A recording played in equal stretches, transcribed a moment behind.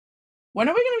When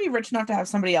are we going to be rich enough to have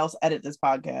somebody else edit this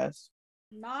podcast?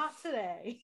 Not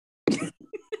today.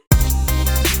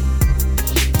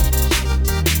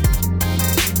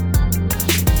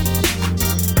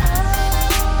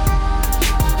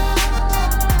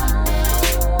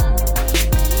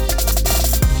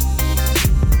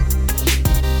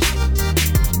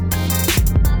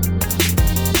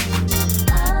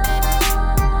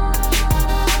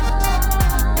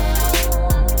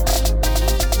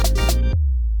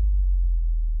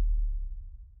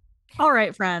 All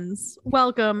right, friends,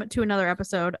 welcome to another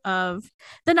episode of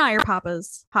the Nyer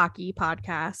Papas Hockey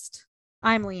Podcast.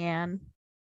 I'm Leanne.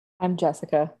 I'm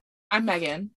Jessica. I'm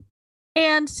Megan.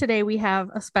 And today we have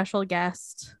a special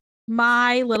guest,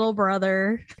 my little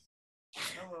brother.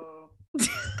 Hello.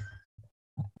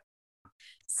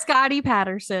 Scotty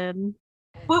Patterson.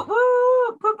 Woo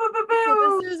woo! Boo, boo, boo,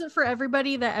 boo. So this is for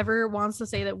everybody that ever wants to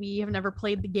say that we have never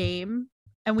played the game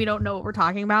and we don't know what we're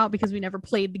talking about because we never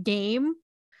played the game.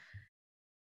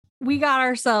 We got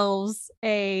ourselves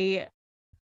a...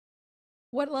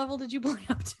 What level did you play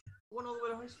up to? Went all the way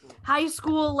to high school. High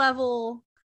school level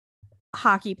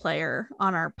hockey player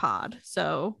on our pod.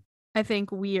 So I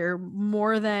think we are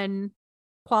more than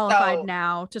qualified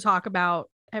now to talk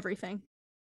about everything.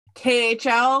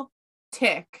 KHL,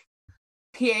 tick.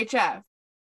 PHF,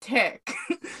 tick.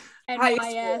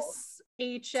 NYS,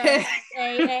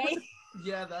 HSAA.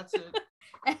 Yeah, that's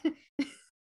it.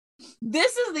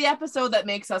 This is the episode that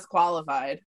makes us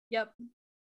qualified. Yep.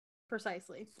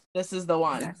 Precisely. This is the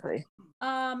one. Exactly.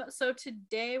 So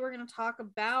today we're going to talk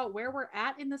about where we're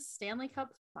at in the Stanley Cup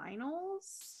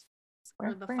Finals.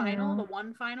 Or the final, the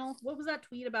one final. What was that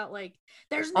tweet about? Like,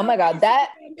 there's no... Oh my God, that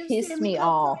Stanley pissed me Cup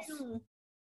off. final.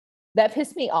 That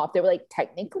pissed me off. They were like,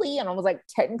 technically, and I was like,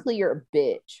 technically, you're a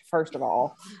bitch, first of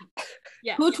all.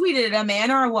 Yeah. Who tweeted it, a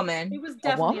man or a woman? It was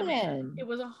definitely a man. woman. It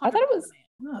was 100% I thought it was-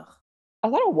 a man. Ugh. I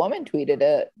thought a woman tweeted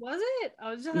it. Was it? I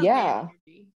was just Yeah.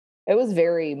 It was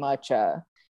very much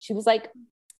she was like,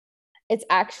 it's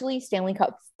actually Stanley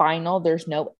Cup final. There's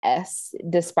no S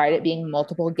despite it being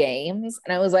multiple games.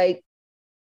 And I was like,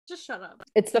 Just shut up.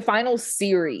 it's the final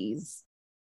series.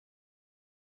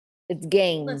 It's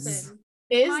games. Listen,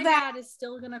 Is my that dad is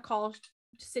still gonna call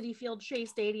Citi Field Shea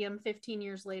Stadium 15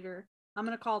 years later. I'm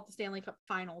gonna call it the Stanley Cup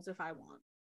Finals if I want.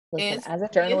 Listen, is- as a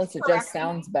journalist, it correct. just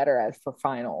sounds better as for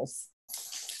finals.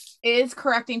 is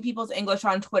correcting people's English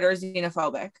on Twitter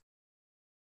xenophobic?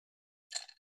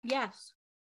 Yes.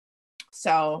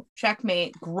 So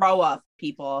checkmate, grow up,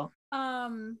 people.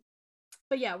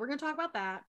 But yeah, we're gonna talk about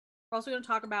that. We're also gonna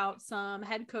talk about some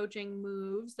head coaching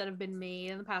moves that have been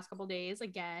made in the past couple days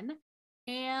again.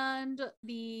 And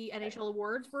the NHL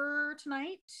awards were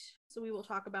tonight. So we will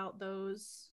talk about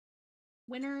those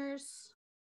winners.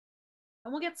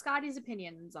 And we'll get Scotty's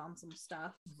opinions on some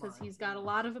stuff because he's got a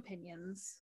lot of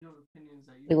opinions. You have opinions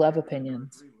that you We love don't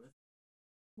opinions. agree with.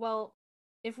 Well,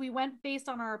 if we went based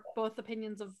on our both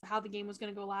opinions of how the game was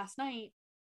going to go last night,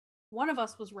 one of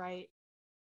us was right,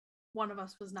 one of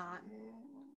us was not.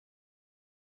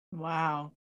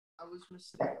 Wow. I was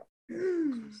mistaken.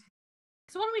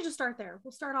 So why don't we just start there?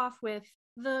 We'll start off with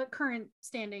the current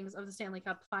standings of the Stanley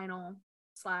Cup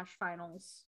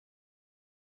final/finals.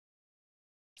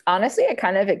 Honestly, I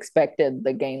kind of expected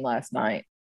the game last night.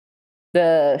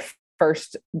 The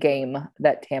first game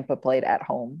that Tampa played at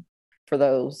home, for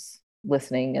those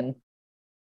listening and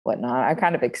whatnot. I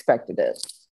kind of expected it.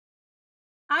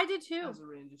 I did too. As a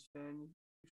Rangers fan,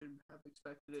 you should have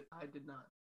expected it. I did not.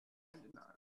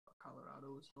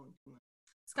 Colorado was going to win.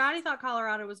 Scotty thought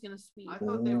Colorado was going to sweep. I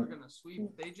thought they were going to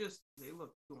sweep. They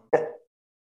looked good.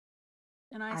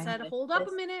 And I I said, missed hold up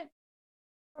this. a minute.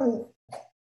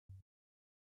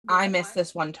 I missed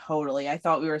this one totally. I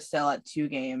thought we were still at 2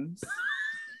 games.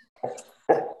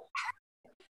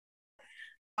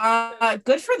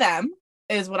 Good for them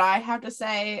is what I have to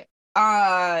say.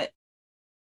 I'm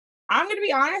gonna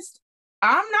be honest.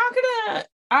 I'm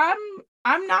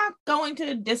not going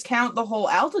to discount the whole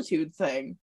altitude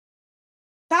thing.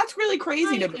 That's really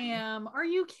crazy to me. Are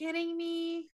you kidding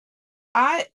me?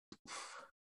 I'm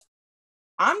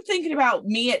thinking about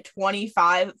me at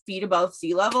 25 feet above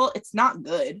sea level. It's not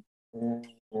good.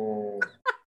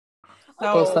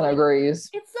 Wilson agrees.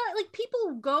 It's not like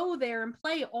people go there and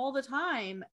play all the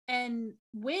time and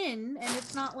win, and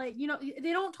it's not like,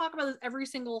 they don't talk about this every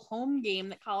single home game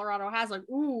that Colorado has. Like,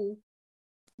 ooh,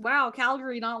 wow,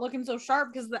 Calgary not looking so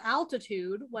sharp because of the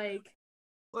altitude. Like,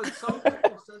 But some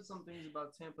people said some things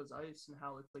about Tampa's ice and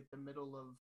how it's like the middle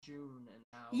of June and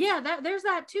how there's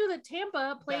that too, that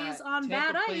Tampa plays on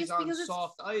bad ice on because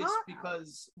soft it's ice. hot.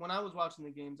 Because when I was watching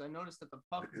the games, I noticed that the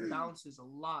puck bounces a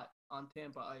lot on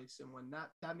Tampa ice, and when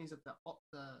that means that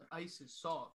the ice is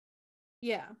soft.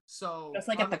 Yeah. So Just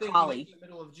like I'm at the thinking Collie. in the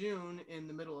middle of June, in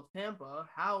the middle of Tampa,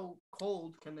 how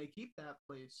cold can they keep that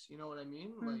place? You know what I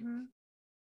mean? Like, Mhm.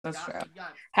 That's you true. got- you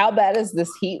got- How bad is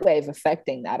this heat wave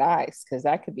affecting that ice? Because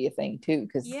that could be a thing too.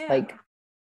 Because Yeah. like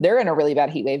they're in a really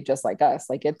bad heat wave just like us.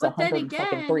 Like it's But then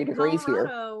 103 again, degrees here.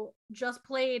 Colorado just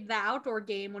played the outdoor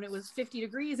game when it was 50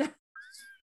 degrees.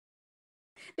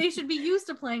 They should be used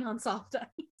to playing on soft ice.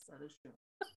 That is true.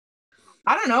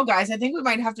 I don't know, guys. I think we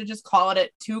might have to just call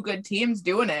it two good teams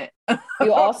doing it.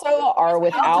 You also are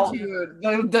without. Altitude,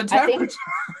 the I think-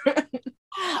 temperature.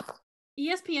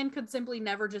 ESPN could simply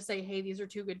never just say, "Hey, these are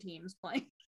two good teams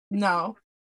playing." No.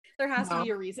 There has to No. be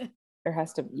a reason. There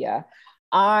has to, yeah.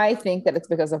 I think that it's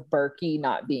because of Berkey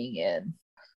not being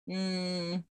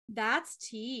in. That's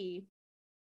T.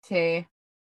 Okay.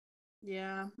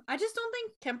 Yeah, I just don't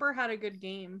think Kemper had a good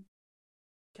game.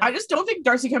 I just don't think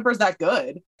Darcy Kemper's that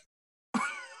good.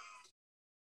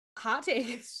 Hot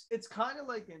takes. It's kind of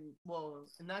like in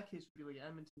that case would be like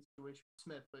Edmonton's situation with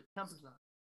Smith, but Kemper's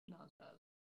not as bad.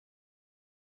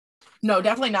 No,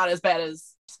 definitely not as bad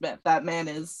as Smith. That man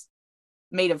is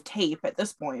made of tape at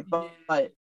this point,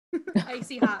 but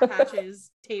Icy hot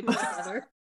patches taped together.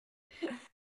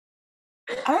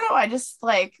 I don't know. I just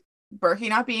like Berkey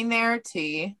not being there.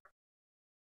 T.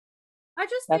 I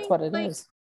just That's think, what it like, is.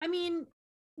 I mean,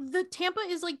 the Tampa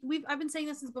is like I've been saying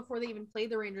this since before they even played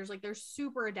the Rangers. Like they're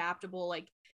super adaptable. Like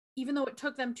even though it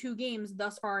took them 2 games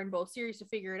thus far in both series to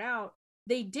figure it out,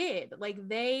 they did. Like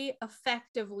they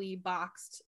effectively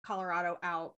boxed Colorado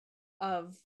out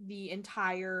of the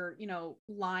entire,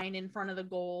 line in front of the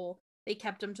goal. They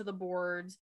kept them to the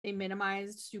boards. They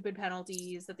minimized stupid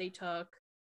penalties that they took.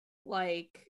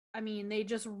 Like, I mean, they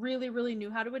just really, really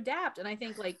knew how to adapt. And I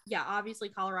think, like, yeah, obviously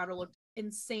Colorado looked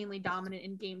insanely dominant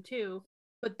in game 2,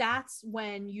 but that's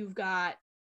when you've got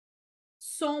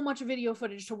so much video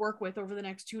footage to work with over the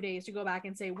next 2 days to go back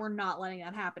and say, we're not letting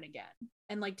that happen again.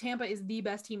 And like Tampa is the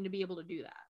best team to be able to do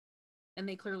that. And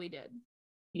they clearly did.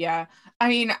 Yeah. I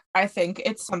mean, I think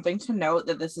it's something to note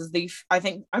that this is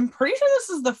I'm pretty sure this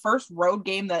is the first road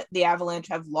game that the Avalanche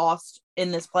have lost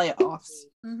in this playoffs.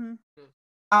 Mm-hmm.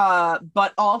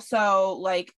 But also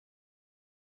like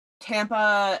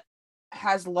Tampa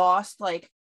has lost like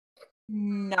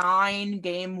 9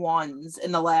 game 1s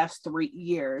in the last 3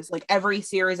 years. Like every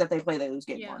series that they play, they lose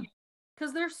game 1.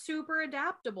 Because they're super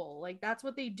adaptable. Like that's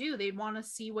what they do. They want to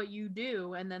see what you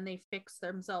do and then they fix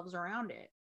themselves around it.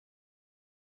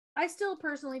 I still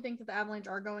personally think that the Avalanche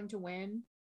are going to win,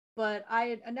 but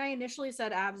I initially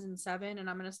said Avs in 7, and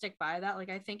I'm going to stick by that. Like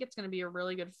I think it's going to be a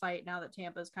really good fight now that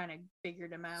Tampa's kind of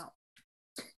figured him out.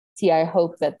 See, I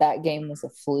hope that game was a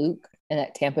fluke and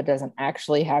that Tampa doesn't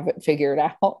actually have it figured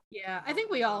out. Yeah, I think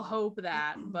we all hope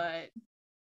that, but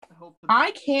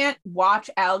I can't watch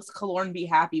Alex Killorn be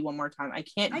happy one more time. I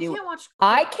can't watch.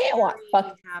 I can't watch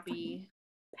fucking happy.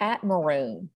 Pat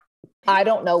Maroon. I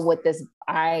don't know what this.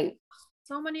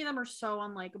 So many of them are so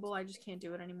unlikable. I just can't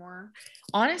do it anymore.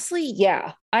 Honestly,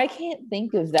 yeah, I can't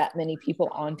think of that many people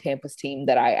on Tampa's team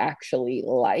that I actually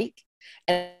like.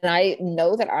 And I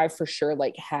know that I for sure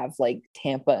like have like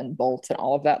Tampa and Bolts and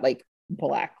all of that like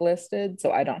blacklisted,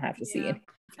 so I don't have to see it.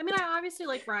 I mean, I obviously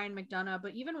like Ryan McDonough,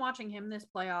 but even watching him this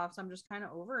playoffs, I'm just kind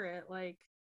of over it. Like,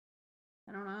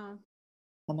 I don't know.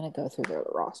 I'm gonna go through their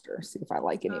roster, see if I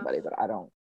like anybody, but I don't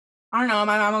know.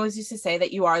 My mom always used to say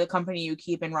that you are the company you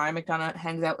keep, and Ryan McDonough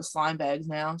hangs out with slime bags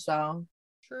now. So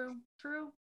true.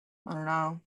 I don't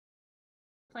know.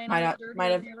 Playing might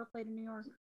have never played in New York.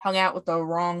 Hung out with the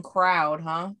wrong crowd,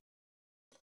 huh?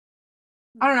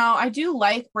 I don't know. I do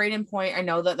like Braden Point. I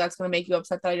know that that's going to make you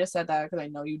upset that I just said that because I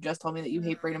know you just told me that you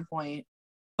hate Braden Point.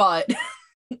 But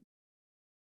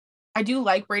I do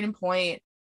like Braden Point.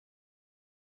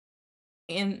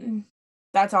 And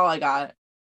that's all I got.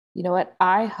 You know what?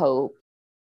 I hope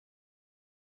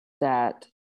that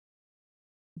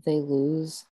they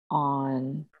lose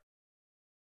on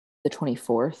the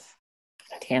 24th,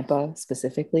 Tampa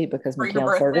specifically, because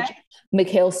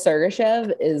Mikhail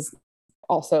Sergachev is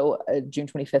also a June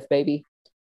 25th baby.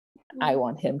 I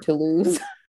want him to lose.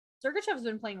 Sergachev's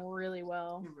been playing really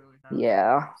well.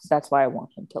 Yeah, that's why I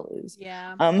want him to lose.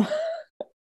 Yeah.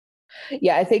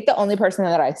 Yeah, I think the only person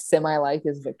that I semi like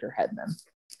is Victor Hedman.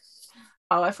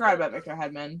 Oh, I forgot about Victor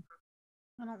Hedman.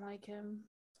 I don't like him.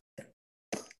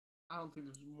 I don't think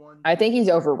there's one. I think he's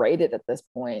overrated at this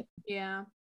point. Yeah,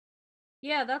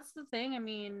 that's the thing. I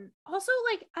mean, also,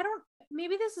 like,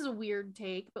 maybe this is a weird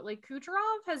take, but like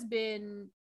Kucherov has been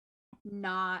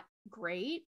not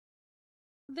great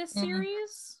this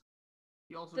series.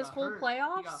 He also this got whole hurt. He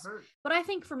playoffs. got hurt. But I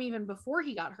think from even before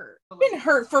he got hurt. But, Been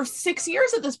hurt for 6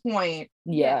 years at this point.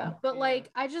 Yeah. But Yeah. like,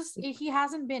 he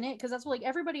hasn't been it, because that's what, like,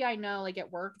 everybody I know, like,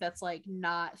 at work that's like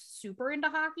not super into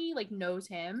hockey, like, knows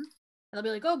him, and they'll be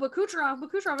like, oh, but Kucherov,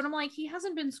 and I'm like, he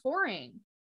hasn't been scoring.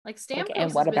 Like, Stamkos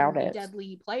and what has been about the it?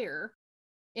 deadly player,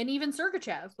 and even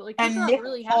Sergachev, but like And Kucherov Nick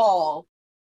really Paul.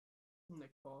 Nick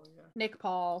Paul, yeah. Nick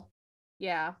Paul,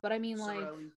 yeah, but I mean, like,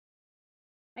 Cirelli,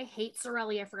 I hate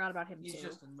Cirelli. I forgot about him he's too.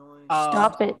 just annoying.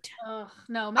 Stop it. Ugh,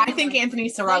 no, I Megan think likes- Anthony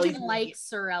Cirelli. Megan likes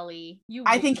Cirelli.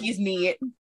 I think he's neat.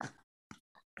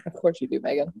 Of course you do,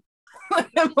 Megan.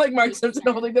 I'm like Mark Simpson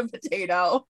holding the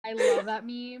potato. I love that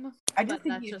meme. I just But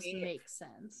think that he's just neat. makes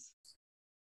sense.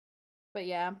 But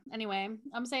yeah, anyway,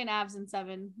 I'm saying Avs in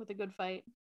 7 with a good fight.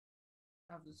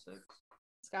 After 6.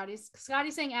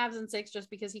 Scotty's saying Avs in 6 just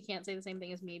because he can't say the same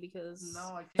thing as me, because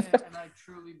No, I can't, and I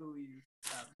truly believe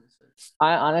after 6.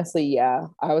 I honestly, yeah,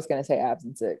 I was gonna say Avs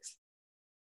in 6.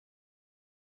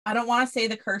 I don't want to say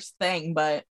the cursed thing,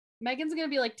 but Megan's gonna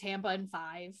be like Tampa in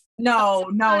 5. no,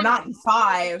 not in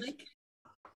 5. Like,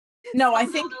 No, I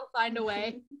somehow think they'll find a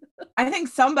way.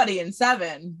 somebody in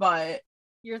 7, but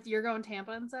You're going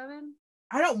Tampa in 7?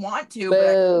 I don't want to.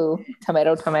 Boo!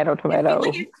 Tomato, tomato, But I feel tomato.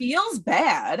 like it feels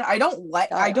bad. I don't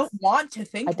want to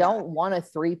think. I don't want a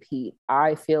three-peat.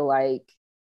 I feel like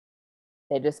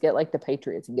they just get like the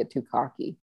Patriots and get too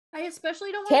cocky. I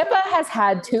especially don't. Tampa has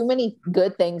had too many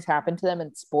good things happen to them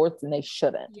in sports, and they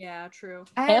shouldn't. Yeah, true.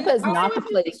 And Tampa is Also, not the if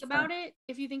you place.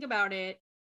 think about it,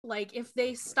 like, if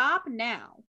they stop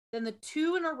now, then the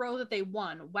 2 in a row that they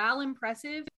won, while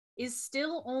impressive, is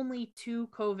still only 2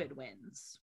 COVID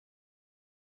wins.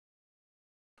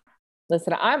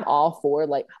 Listen, I'm all for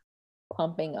like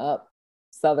pumping up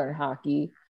Southern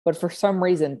hockey, but for some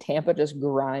reason, Tampa just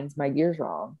grinds my gears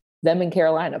wrong. Them in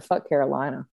Carolina, fuck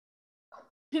Carolina.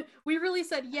 We really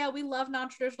said, yeah, we love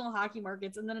non-traditional hockey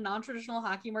markets, and then a non-traditional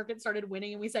hockey market started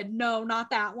winning, and we said, no, not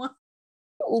that one.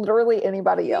 Literally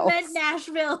anybody We else, meant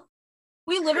Nashville.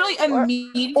 We literally Or-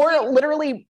 immediately or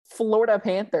literally Florida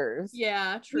Panthers.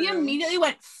 Yeah, true. we immediately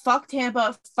went fuck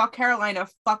Tampa, fuck Carolina,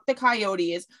 fuck the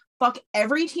Coyotes, fuck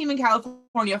every team in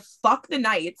California, fuck the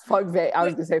Knights. Fuck Vegas. I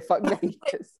was gonna say fuck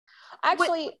Vegas.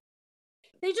 Actually,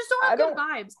 They just don't have I good don't-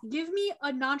 vibes. Give me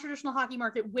a non-traditional hockey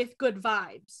market with good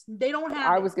vibes. They don't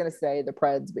have I it. was gonna say the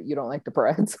Preds, but you don't like the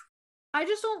Preds. I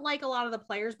just don't like a lot of the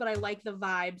players, but I like the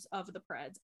vibes of the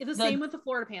Preds. It's the same with the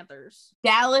Florida Panthers.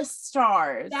 Dallas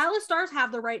Stars. Dallas Stars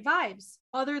have the right vibes,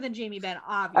 other than Jamie Benn,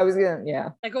 obviously. I was gonna, yeah.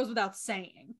 That goes without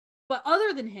saying. But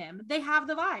other than him, they have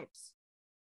the vibes.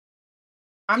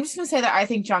 I'm just gonna say that I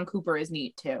think John Cooper is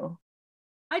neat too.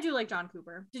 I do like John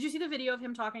Cooper. Did you see the video of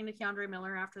him talking to Keandre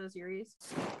Miller after the series?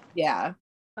 Yeah,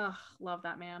 Ugh, love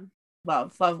that man.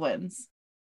 love wins.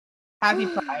 Happy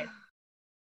Pride,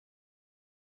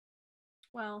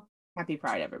 Well, happy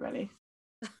Pride, everybody.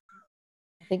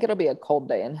 I think it'll be a cold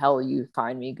day in hell. You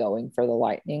find me going for the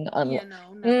Lightning, yeah,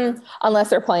 no, never. unless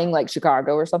they're playing like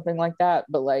Chicago or something like that.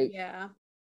 But like, Yeah.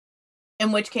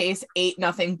 In which case,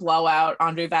 8-0 blowout.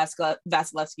 Andre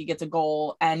Vasilevsky gets a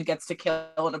goal and gets to kill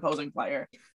an opposing player.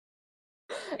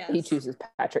 he Yes. chooses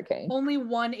Patrick Kane. Only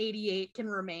 188 can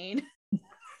remain.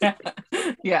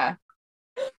 Yeah.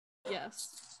 Yes.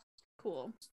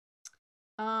 Cool.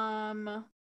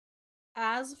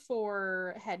 As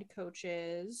for head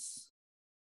coaches,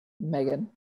 Megan.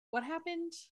 what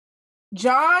happened?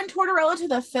 John Tortorella to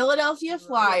the Philadelphia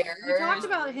Flyers. We talked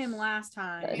about him last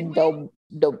time. Did we?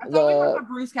 The I thought we talked the about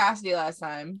Bruce Cassidy last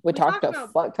time. we We talked talked a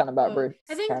about fuck ton about both. Bruce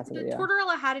I think Cassidy. the Yeah.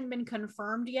 Tortorella hadn't been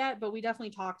confirmed yet, but we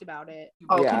definitely talked about it.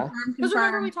 Oh, Yeah. Because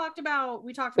remember confirmed. we talked about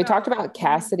We talked about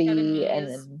Cassidy and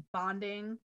Hayes then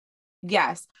bonding.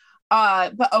 Yes.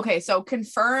 But okay, so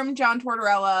confirmed John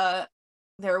Tortorella.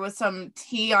 There was some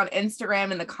tea on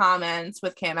Instagram in the comments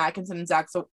with Cam Atkinson and Zach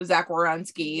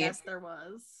Werenski. Yes, there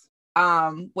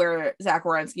was. Where Zach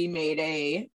Werenski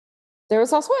made there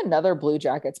was also another Blue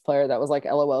Jackets player that was like,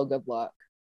 "LOL, good luck."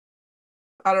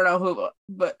 I don't know who,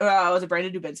 but was it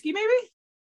Brandon Dubinsky maybe?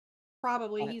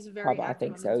 Probably. He's very Probably, I active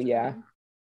think on so, yeah.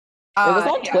 Instagram. It was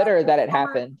on Yeah. Twitter that it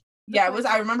happened. Yeah, it was.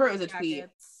 I remember it was a tweet,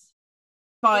 Jackets.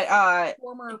 but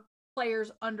Former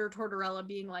players under Tortorella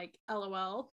being like,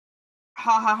 LOL.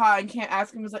 ha ha ha, and can't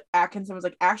ask him was like Atkinson was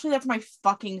like, actually that's my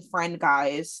fucking friend,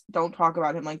 guys. Don't talk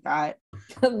about him like that.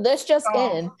 This just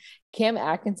Oh. in: Cam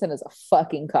Atkinson is a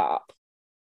fucking cop.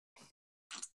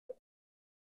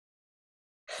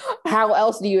 How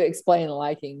else do you explain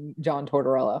liking John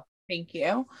Tortorella? Thank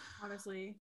you.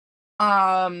 Honestly.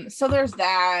 So there's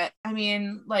that. I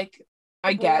mean, like,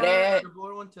 I get it.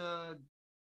 DeBoer went to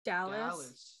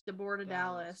Dallas. DeBoer to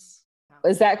Dallas.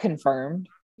 Is that confirmed?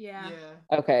 Yeah.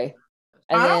 Yeah. Okay.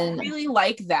 And I then don't really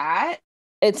like that.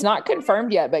 it's not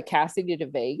confirmed yet, but Cassidy to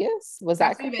Vegas, was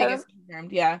that Cassidy confirmed? Vegas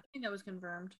confirmed. Yeah. I think that was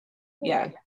confirmed. Yeah.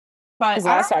 But 'Cause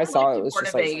last don't I saw like it was DeBoer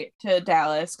just to like- Vegas- to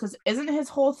Dallas, because isn't his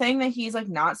whole thing that he's like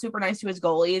not super nice to his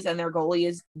goalies, and their goalie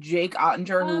is Jake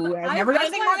Ottinger, who has never done that's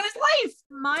anything why- wrong in his life.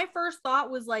 My first thought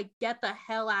was like, get the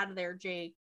hell out of there,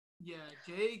 Jake. Yeah,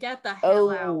 Jake. Get the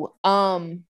hell out.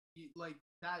 Oh, Like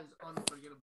that is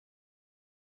unforgettable.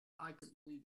 I could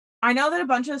believe. I know that a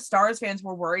bunch of Stars fans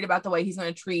were worried about the way he's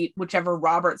going to treat whichever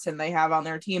Robertson they have on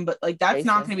their team, but like that's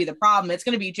not Jason. going to be the problem. It's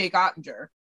going to be Jake Ottinger.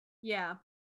 Yeah.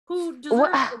 Who deserves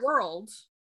What- the world?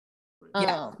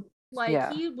 Yeah. Like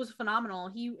Yeah. he was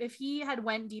phenomenal. If he had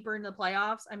went deeper into the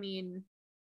playoffs, I mean,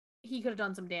 he could have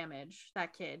done some damage.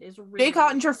 That kid is really Jake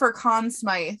Ottinger for Conn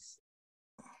Smythe.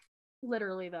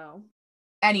 literally though.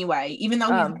 Anyway, even though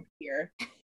he's Um, not here.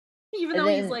 Even And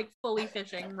though he's then- like fully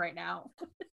fishing right now.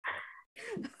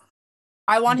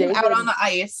 I want him out David- on the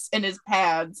ice in his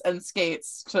pads and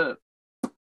skates to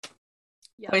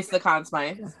Yep. place the Conn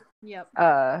Smythe. Yep.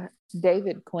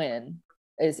 David Quinn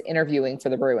is interviewing for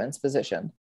the Bruins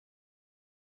position.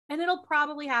 And it'll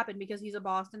probably happen because he's a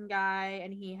Boston guy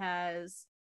and he has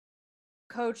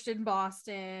coached in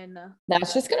Boston.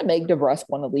 That's just gonna make DeBrusque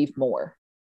want to leave more.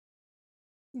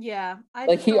 Yeah. I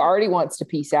Like just he don't- already wants to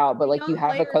peace out, but like young you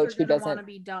have a players coach are who gonna wanna doesn't.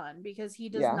 be done because he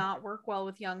does Yeah. not work well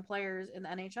with young players in the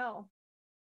NHL.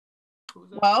 Who was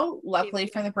that? Well, luckily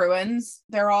for the Bruins,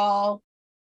 they're all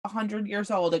 100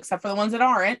 years old, except for the ones that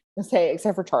aren't. Say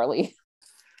except for Charlie.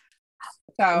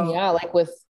 So Yeah, like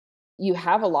with you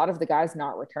have a lot of the guys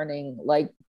not returning.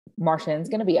 Like Marchand's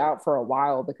gonna be out for a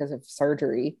while because of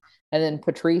surgery, and then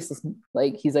Patrice is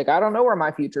like he's like I don't know where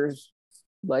my future's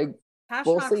like.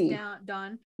 We'll see. Pashonok's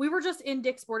done. We were just in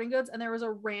Dick's Sporting Goods and there was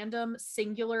a random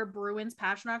singular Bruins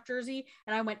Pashonok jersey.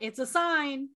 And I went, it's a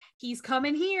sign. He's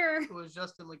coming here. It was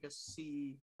just in like a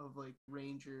sea of like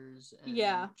Rangers and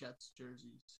Yeah. Jets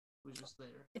jerseys. It was just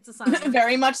there. It's a sign.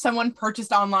 very much someone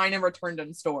purchased online and returned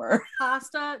in store.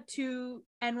 Pasta to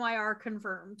NYR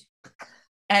confirmed.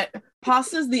 And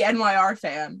Pasta's the NYR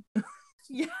fan.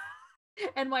 Yeah.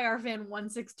 NYR fan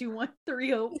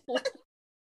 1621304.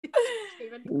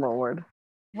 Lord.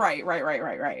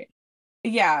 Right.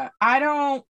 Yeah, I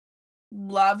don't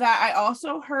love that. I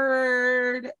also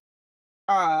heard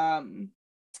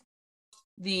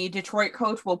the Detroit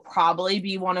coach will probably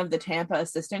be one of the Tampa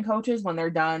assistant coaches when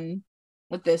they're done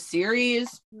with this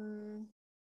series,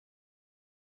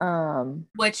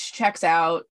 which checks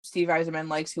out. Steve Yzerman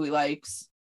likes who he likes.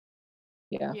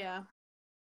 Yeah. Yeah.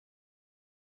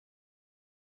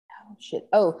 Oh, shit.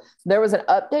 Oh, there was an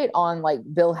update on like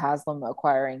Bill Haslam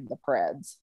acquiring the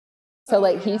Preds. So Oh,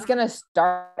 like he's yeah. gonna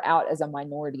start out as a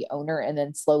minority owner and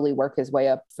then slowly work his way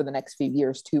up for the next few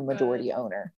years to majority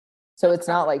owner. So it's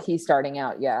not like he's starting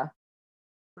out, yeah.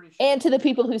 Pretty sure. And to the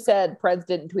people who said Preds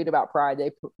didn't tweet about Pride,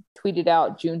 they tweeted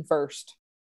out June 1st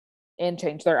and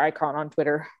changed their icon on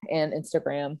Twitter and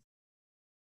Instagram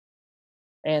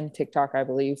and TikTok, I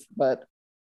believe. But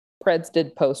Preds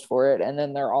did post for it, and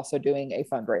then they're also doing a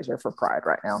fundraiser for Pride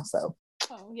right now. So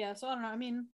Oh, yeah. So I don't know. I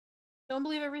mean, don't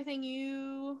believe everything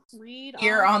you read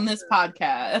Here on this Twitter.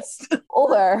 podcast.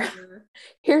 or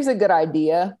here's a good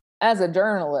idea as a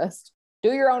journalist,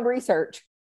 do your own research.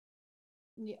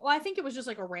 Yeah, well, I think it was just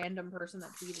like a random person that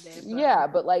tweeted it. Yeah,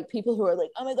 but like people who are like,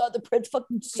 oh my god, the Preds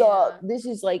fucking suck. Yeah. This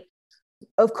is like,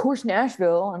 of course,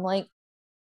 Nashville. I'm like,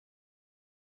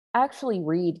 actually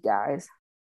read, guys.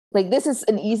 Like, this is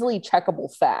an easily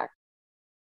checkable fact.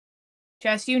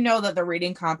 Jess, you know that the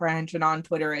reading comprehension on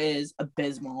Twitter is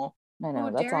abysmal. I know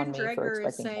Oh, that's on Darren me for Dreger is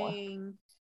expecting more. saying,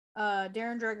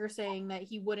 Darren Dreger saying that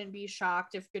he wouldn't be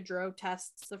shocked if Gaudreau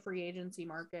tests the free agency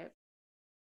market.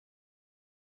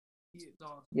 He is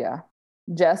awesome. Yeah,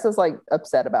 Jess is like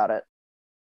upset about it.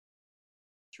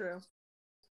 True.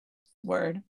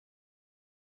 Word.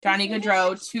 Johnny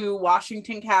Gaudreau to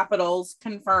Washington Capitals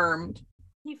confirmed.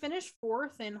 He finished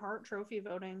 4th in Hart Trophy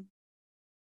voting.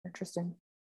 Interesting.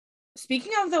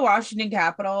 Speaking of the Washington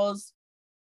Capitals,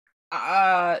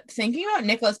 thinking about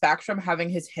Nicholas Backstrom having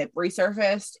his hip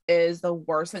resurfaced is the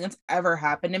worst thing that's ever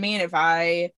happened to me. And if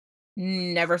I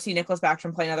never see Nicholas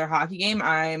Backstrom play another hockey game,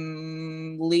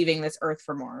 I'm leaving this earth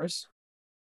for Mars.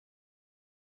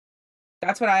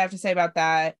 That's what I have to say about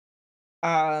that.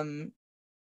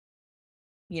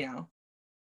 You know,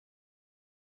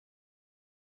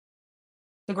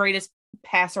 the greatest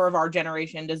passer of our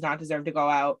generation does not deserve to go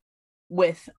out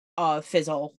with a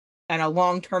fizzle and a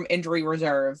long-term injury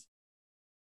reserve.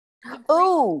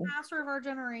 Oh, Master of our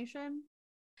generation.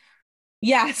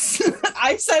 Yes,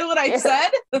 I said what I said,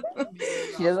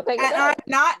 she doesn't take and it I'm back.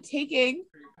 not taking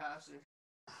Great passer.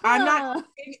 I'm not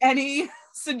taking any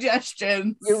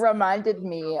suggestions. You reminded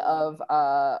me of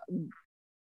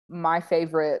my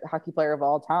favorite hockey player of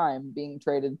all time being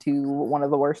traded to one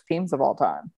of the worst teams of all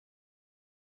time.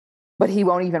 But he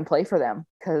won't even play for them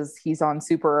because he's on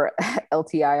super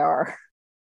LTIR.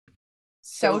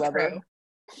 So Shea true. Weber.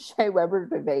 Shea Weber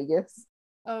to Vegas.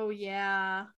 Oh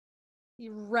yeah.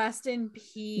 Rest in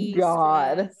peace.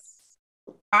 God.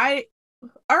 All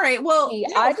right. Well,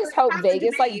 I just hope have the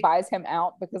Vegas like debate. buys him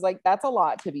out because like that's a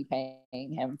lot to be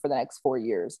paying him for the next 4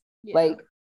 years. Yeah. Like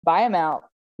buy him out,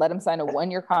 let him sign a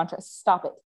 1-year contract. Stop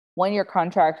it. 1-year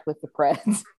contract with the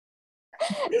Preds.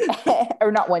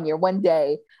 Or not 1 year, 1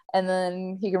 day. And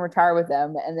then he can retire with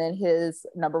them. And then his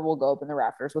number will go up in the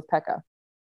rafters with Pekka.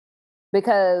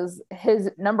 Because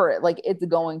his number, like, it's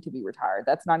going to be retired.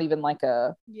 That's not even like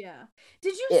a. Yeah.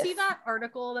 Did you see that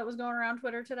article that was going around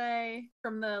Twitter today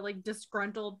from the like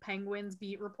disgruntled Penguins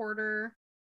beat reporter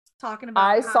talking about?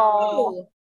 I saw.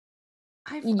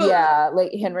 Yeah,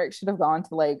 like Henrik should have gone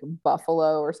to like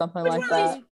Buffalo or something like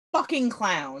that. Fucking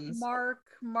clowns. Mark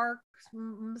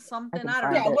something. I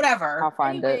don't know. Yeah, whatever. I'll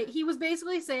find Anyway, it. he was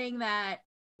basically saying that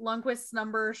Lundqvist's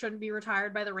number shouldn't be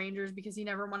retired by the Rangers because he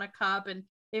never won a cup, and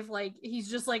if like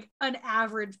he's just like an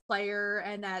average player,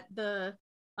 and that the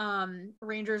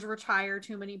Rangers retire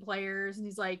too many players, and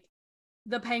he's like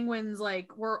the Penguins like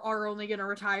are only going to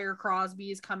retire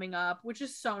Crosby's coming up, which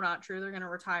is so not true. They're going to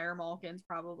retire Malkin's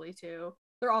probably too.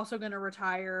 They're also going to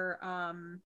retire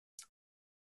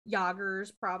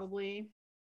Yager's probably.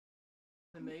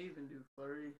 They may even do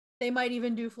Fleury. They might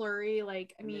even do Fleury.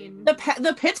 Like, I mean,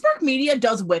 the Pittsburgh media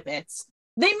does whippets.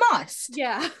 They must.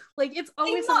 Yeah, like it's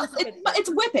always it's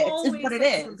whippets is what it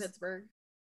is from Pittsburgh.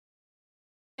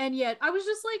 And yet, I was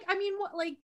just like, I mean,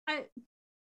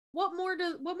 what more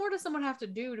does someone have to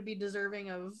do to be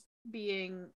deserving of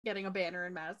getting a banner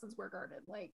in Madison Square Garden?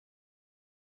 Like,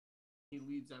 he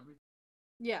leads everything.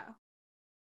 Yeah.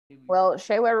 Well,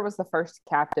 Shea Weber was the first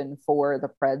captain for the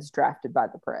Preds drafted by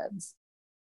the Preds.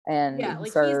 And yeah,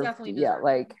 like served, he's definitely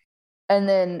deserving. And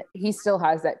then he still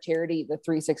has that charity, the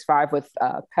 365 with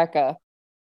Pekka,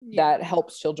 that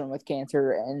helps children with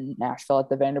cancer in Nashville at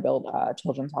the Vanderbilt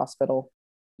Children's Hospital.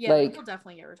 Yeah, like, he'll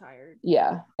definitely get retired.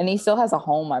 Yeah, and he still has a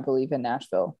home, I believe, in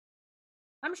Nashville.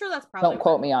 I'm sure that's probably. Don't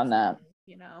quote me on that.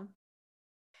 You know.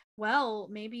 Well,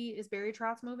 maybe is Barry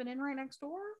Trotz moving in right next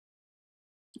door?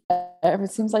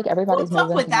 It seems like everybody's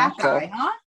moving with to that Nashville. guy,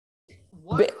 huh?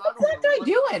 What's that guy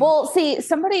doing? Well, see,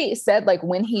 somebody said like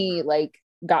when he like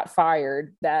got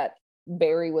fired that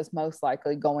Barry was most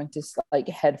likely going to like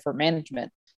head for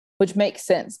management, which makes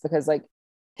sense because like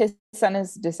his son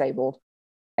is disabled,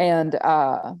 and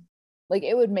like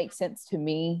it would make sense to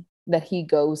me that he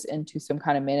goes into some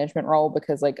kind of management role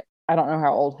because like I don't know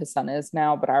how old his son is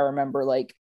now, but I remember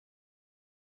like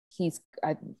he's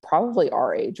probably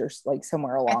our age or like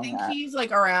somewhere along I think that. he's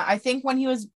like around. I think when he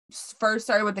was first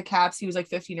started with the Caps, he was like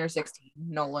 15 or 16.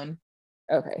 Nolan.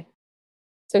 Okay,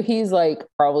 so he's like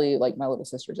probably like my little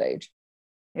sister's age.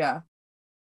 Yeah.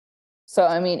 So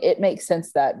I mean, it makes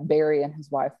sense that Barry and his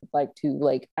wife would like to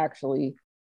like actually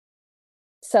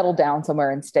settle down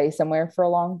somewhere and stay somewhere for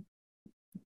a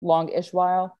long-ish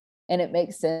while. And it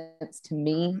makes sense to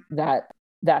me that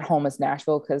that home is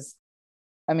Nashville because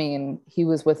I mean, he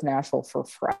was with Nashville for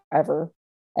forever.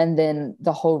 And then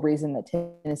the whole reason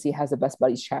that Tennessee has the Best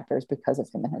Buddies chapter is because of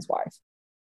him and his wife.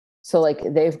 So like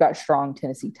they've got strong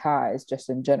Tennessee ties just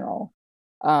in general.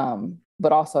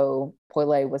 But also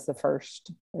Poile was the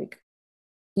first, like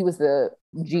he was the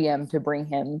GM to bring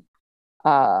him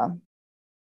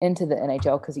into the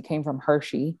NHL because he came from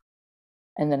Hershey.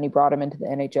 And then he brought him into the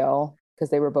NHL because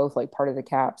they were both like part of the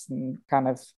Caps and kind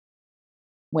of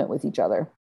went with each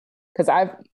other. Because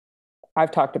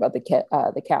I've talked about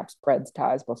the Caps Preds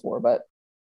ties before, but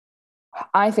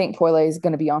I think Poile is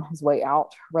going to be on his way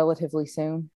out relatively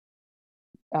soon,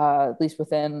 at least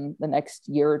within the next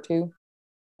year or two.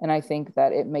 And I think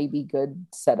that it may be good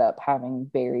setup having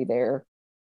Barry there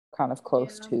kind of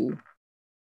close to,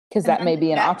 because that may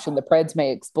be an option. The Preds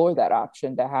may explore that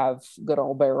option to have good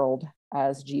old Barold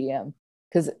as GM,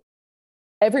 because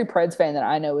every Preds fan that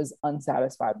I know is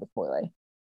unsatisfied with Poile.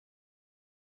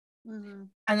 Mm-hmm.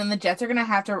 And then the Jets are going to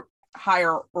have to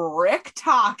hire Rick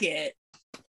Tocchet,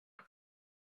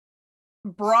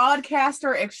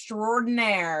 broadcaster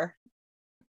extraordinaire.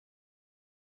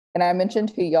 And I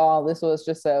mentioned to y'all, this was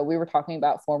just we were talking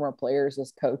about former players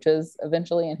as coaches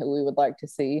eventually and who we would like to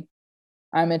see.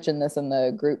 I mentioned this in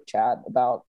the group chat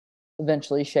about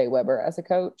eventually Shea Weber as a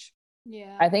coach.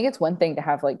 Yeah. I think it's one thing to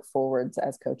have like forwards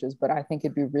as coaches, but I think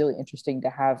it'd be really interesting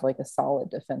to have like a solid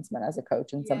defenseman as a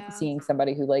coach and seeing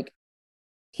somebody who like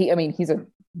he's a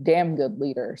damn good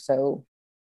leader. So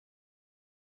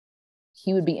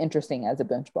he would be interesting as a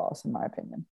bench boss, in my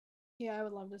opinion. Yeah, I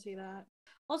would love to see that.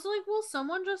 Also, like, will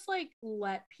someone just like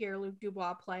let Pierre-Luc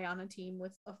Dubois play on a team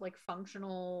with of like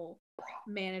functional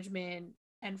management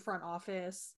and front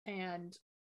office and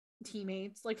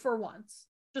teammates, like for once?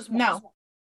 Just once.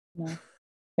 No. No.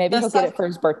 Maybe he'll get it for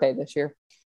his birthday this year.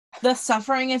 The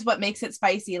suffering is what makes it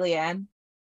spicy, Leanne.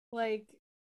 Like,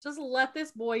 just let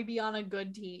this boy be on a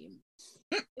good team.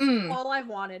 Mm. All I've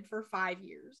wanted for 5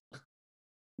 years.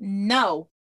 No.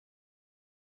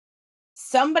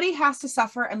 Somebody has to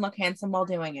suffer and look handsome while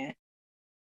doing it.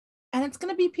 And it's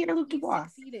going to be Pierre-Luc Dubois.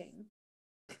 Succeeding.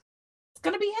 It's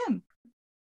going to be him.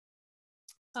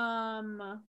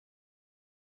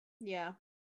 Yeah.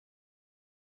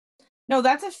 No,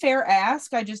 that's a fair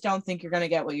ask. I just don't think you're going to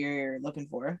get what you're looking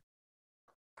for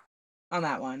on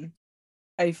that one.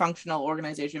 A functional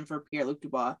organization for Pierre-Luc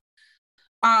Dubois.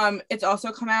 It's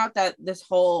also come out that this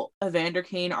whole Evander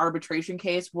Kane arbitration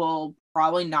case will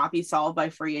probably not be solved by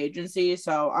free agency,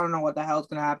 so I don't know what the hell's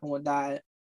going to happen with that.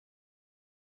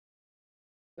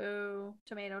 Boo.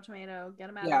 Tomato, tomato. Get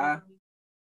him out Yeah. of here.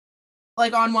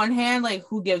 Like, on one hand, like,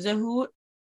 who gives a hoot?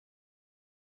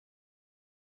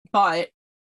 But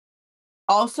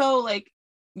also, like,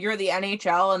 you're the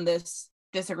NHL and this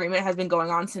disagreement has been going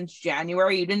on since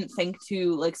January. You didn't think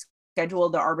to, like, schedule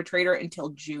the arbitrator until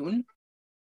June.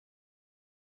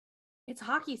 It's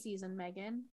hockey season,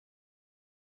 Megan.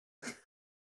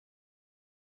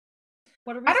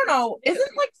 What are we I don't know. supposed to do?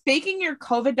 Isn't, like, faking your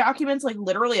COVID documents, like,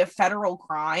 literally a federal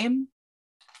crime?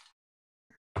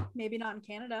 Maybe not in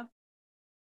Canada.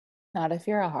 Not if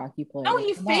you're a hockey player. No,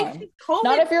 he Come faked on. his COVID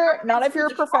Not if you're documents a for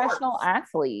the professional Sharks.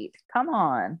 athlete. Come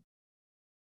on.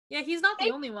 Yeah, he's not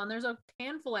the only one. There's a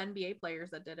handful of NBA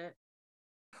players that did it.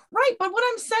 Right, but what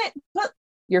I'm saying, but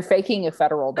You're faking a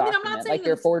federal I mean, document, I'm not saying like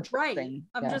you're that's forging. right.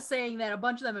 I'm Yeah. just saying that a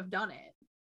bunch of them have done it.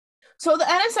 so the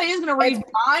NSA is going to read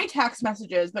my text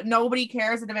messages, but nobody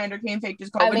cares that Evander Kane faked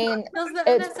his COVID. I mean, Does the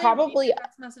it's NSA probably. read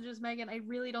text messages, Megan? I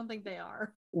really don't think they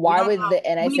are. Why don't would know. the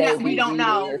NSA We be don't reading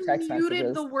know. your text Muted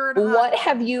messages? the word What hockey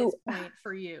have at you? this point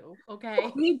for you?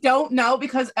 Okay. We don't know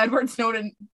because Edward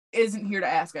Snowden isn't here to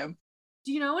ask him.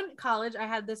 Do you know in college I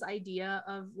had this idea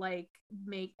of like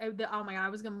oh my god, I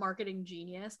was gonna marketing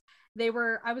genius.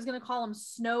 I was gonna call them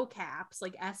snow caps,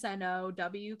 like SNOW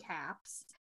caps.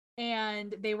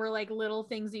 And they were like little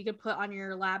things that you could put on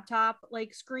your laptop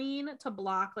like screen to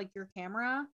block like your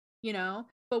camera, you know.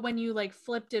 But when you like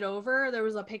flipped it over, there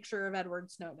was a picture of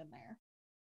Edward Snowden there.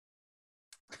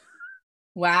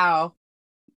 Wow.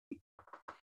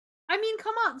 I mean,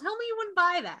 come on, tell me you wouldn't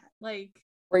buy that. Like,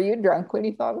 Were you drunk when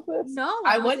you thought of this? no,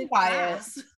 I was wouldn't in buy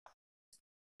class.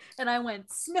 And I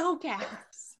went snow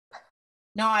caps.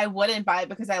 No, I wouldn't buy it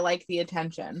because I like the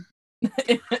attention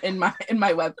in my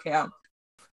webcam.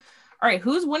 All right,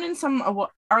 who's winning some?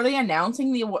 Are they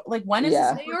announcing the like when is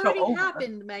Yeah. They this already over?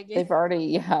 happened, Megan. They've already,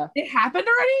 yeah. It happened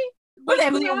already? But Like they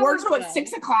have 2 the awards hours at ago.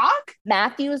 6 o'clock?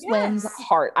 Matthews wins Yes.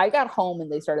 Hart. I got home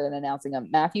and they started announcing them.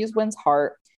 Matthews wins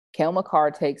Hart. Cale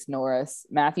Makar takes Norris.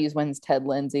 Matthews wins Ted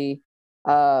Lindsay.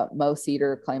 Mo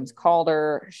Cedar claims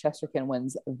Calder. Shesterkin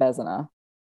wins Vezina.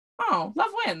 Oh,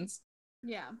 love wins.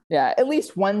 Yeah. Yeah, at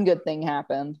least one good thing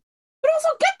happened. But also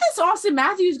get this Austin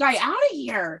Matthews guy out of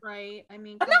here. Right. I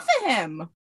mean, Enough of him.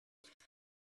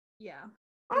 yeah.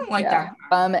 I don't like Yeah.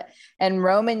 that. And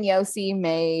Roman Yossi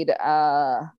made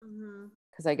Mhm.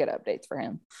 because I get updates for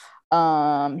him.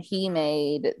 He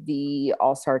made the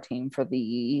All-Star team for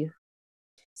the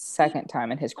second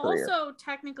time in his career. Also,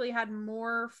 technically had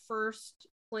more first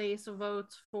place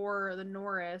votes for the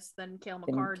Norris than Cale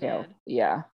Than Makar Cale. did.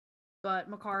 Yeah. But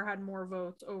Makar had more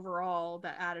votes overall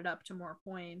that added up to more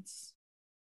points.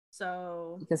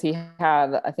 So Because he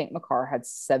had, I think Makar had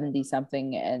 70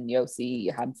 something and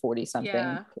Yossi had 40 something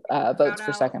Yeah. votes shout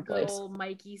for out second good place. old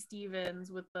Mikey Stevens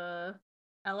with the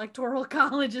Electoral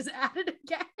College is added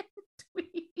again.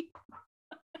 Tweet.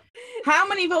 How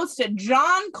many votes did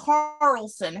John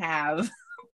Carlson have?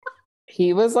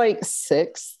 He was like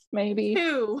sixth, maybe.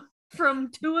 2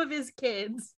 from 2 of his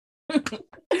kids.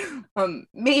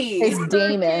 Me. His His third kid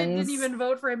demons. didn't even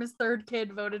vote for him. His third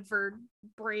kid voted for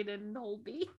Braden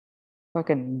Holtby.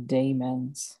 Fucking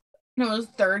demons. No, his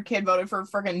third kid voted for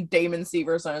freaking Damon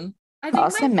Severson. I think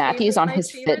Austin Matthews on his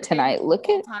fit tonight. Look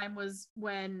at time was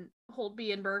when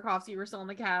Holtby and Burakovsky were still in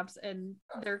the Caps, and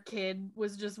their kid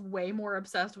was just way more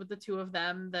obsessed with the two of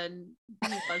them than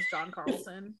he was John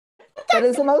Carlson. that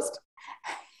is the most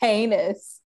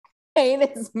heinous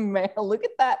male. Look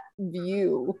at that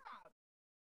view.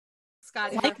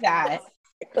 Scotty, Like that.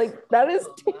 Like that is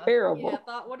terrible.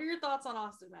 Yeah, what are your thoughts on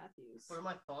Austin Matthews? What are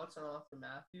my thoughts on Austin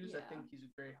Matthews? I Yeah. think he's a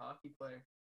great hockey player.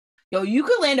 Yo, you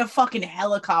could land a fucking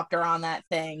helicopter on that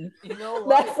thing. You know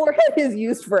That what? forehead is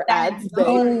used for ads, That's Not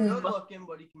very babe. Boom. good looking,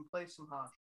 but he can play some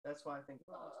hockey. That's why I think it's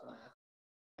gonna happen.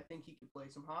 I think he could play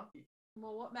some hockey.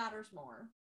 Well, what matters more?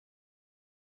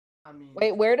 I mean,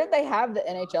 Wait, where did they have the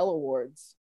NHL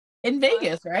awards? In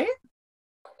Vegas, right?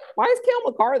 Why is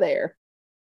Cale McCarr there?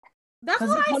 That's 'Cause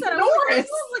what it's I said. I Hunter was like, Norris.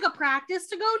 this was like a practice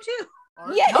to go to.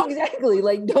 aren't Yeah, you- exactly.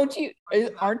 Like, don't you?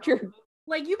 not Aren't your? confident?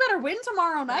 Like, you better win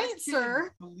tomorrow That night, kid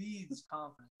sir. bleeds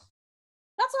confidence.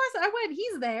 That's what I said. I went,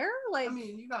 he's there. Like, I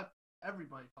mean, you got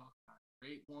everybody talking about it.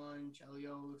 Great One,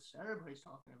 Chelios, everybody's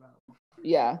talking about it.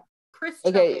 Yeah. Chris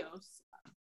Okay. Chelios.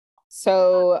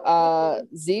 So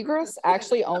Zegras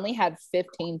actually only had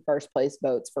 15 first place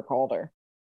votes for Calder.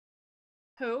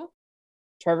 Who?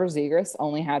 Trevor Zegras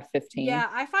only had 15. Yeah,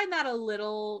 I find that a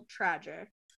little tragic.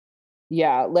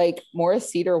 Yeah, like Morris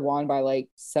Cedar won by like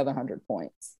 700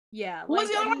 points. Yeah. Who was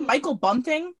the I other one? mean, Michael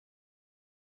Bunting?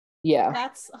 Yeah,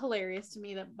 That's hilarious to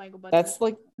me that Michael Bunting. that's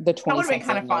like the 20 That would've been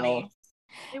kinda funny.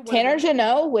 It would've Tanner been.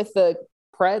 Janot with the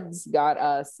Preds got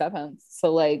 7th.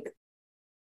 So like,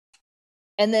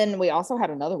 and then we also had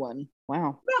another one.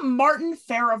 Wow. What about Martin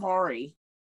Faravari?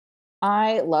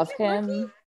 I love Is he a rookie?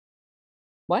 him.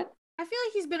 What? I feel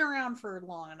like he's been around for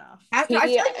long enough. I feel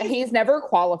like He's never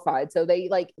qualified. So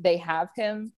they have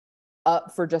him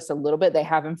up for just a little bit. They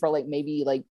have him for like maybe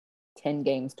like 10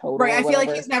 games total. right. or I feel like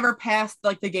whatever. he's never passed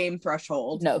like the game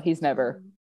threshold. No, he's never.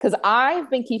 Because I've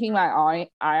been keeping my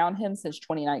eye on him since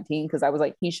 2019 because I was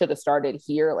like, he should have started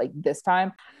here like this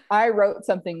time. I wrote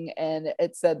something and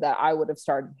it said that I would have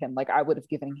started him. Like I would have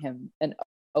given him an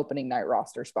opening night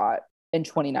roster spot in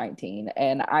 2019.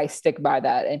 And I stick by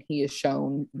that. And he has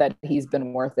shown that he's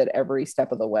been worth it every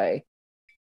step of the way.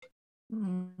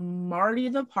 Marty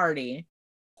the Party.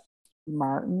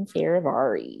 Martin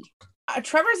Faravari.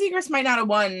 Trevor Zegras might not have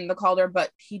won the Calder,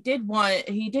 but he did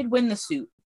win the suit.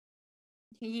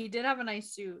 He did have a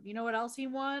nice suit. You know what else he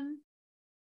won?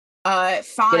 Fine.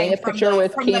 Getting a picture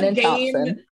with Keenan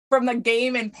Thompson. From the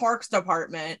game and parks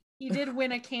department. He did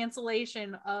win a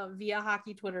cancellation via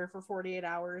hockey Twitter for 48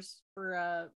 hours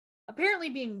for apparently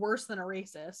being worse than a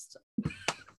racist.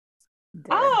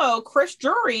 Oh, Chris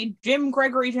Drury, Jim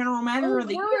Gregory General Manager of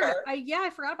the Year. I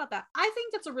forgot about that. I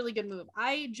think that's a really good move.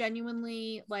 I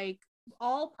genuinely like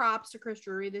all props to Chris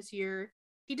Drury this year.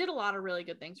 He did a lot of really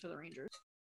good things for the Rangers.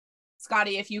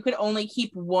 Scotty, if you could only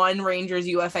keep one Rangers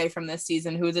UFA from this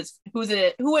season, who is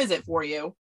it for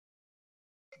you?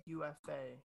 UFA.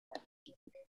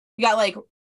 You got like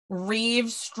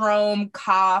Reeves, Strome,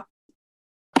 Kopp,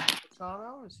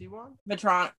 Vitrano, is he one?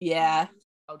 Vetrano. Yeah,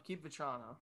 I would keep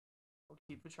Vitrano.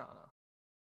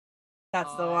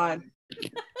 that's the one.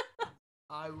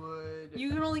 I would. You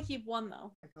can only keep one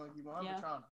though. I can only keep one. Yeah.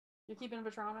 Vitrano. You're keeping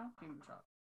Vetrano? Keep Vitrano.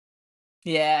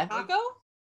 Yeah, Taco?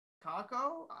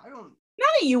 Kako? I don't.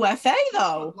 not a UFA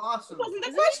though. Lost That him. wasn't the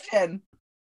Isn't he? question.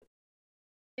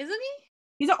 Isn't he?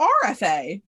 He's an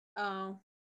RFA. Oh.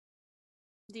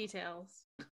 Details.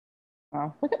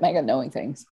 Oh, look at Megan knowing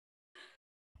things.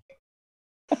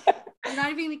 You're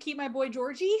not even gonna keep my boy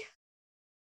Georgie?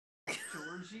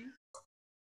 Georgie?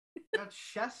 You got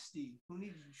Shesty. Who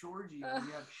needs Georgie when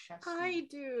you have Shesty? I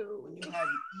do. When you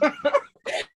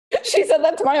have She said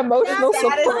that to my emotional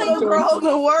That is support. the girl in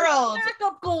the world.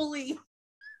 Backup goalie.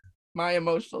 My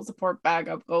emotional support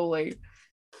backup goalie.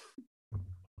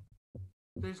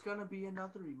 There's gonna be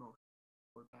another emotion.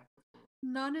 We're back to full.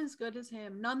 None as good as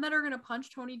him. None that are gonna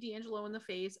punch Tony D'Angelo in the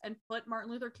face and put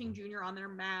Martin Luther King Jr. on their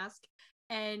mask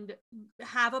and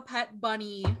have a pet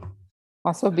bunny.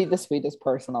 Also be the sweetest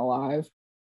person alive.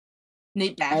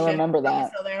 Nate I Bastian. remember Is he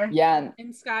that. still there? Yeah.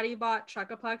 And Scotty bought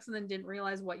Chuck-a-Pucks and then didn't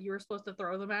realize what you were supposed to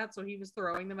throw them at, so he was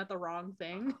throwing them at the wrong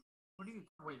thing. What do you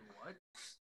wait? What?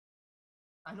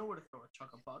 I know where to throw a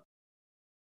chuck-a-puck.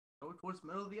 Throw it towards the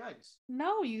middle of the ice.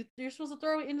 No, you're supposed to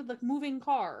throw it into the moving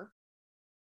car.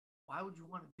 Why would you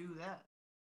want to do that?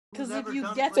 Because Who's if ever you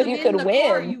done get So them you in could the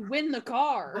car, win. you win the Well,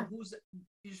 car.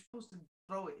 you're supposed to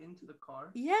throw it into the car?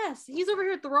 Yes, he's over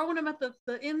here throwing them at the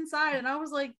inside, and I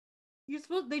was like,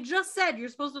 they just said you're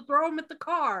supposed to throw them at the I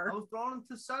car. was throwing them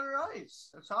to center ice.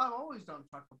 That's how I've always done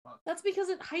chuck-a-puck. That's because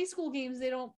at high school games they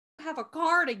don't have a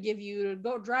car to give you to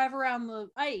go drive around the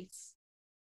ice.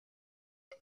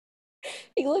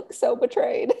 He looks so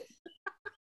betrayed.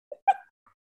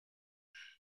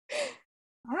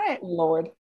 All right. Lord.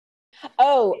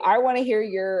 Oh, I want to hear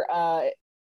your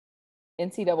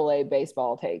NCAA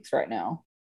baseball takes right now.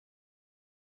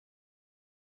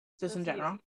 Just in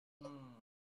general. Mm.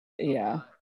 Yeah.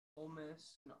 Ole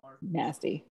Miss and Arkansas.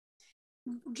 Nasty.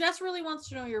 Jess really wants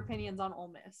to know your opinions on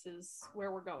Ole Miss. Is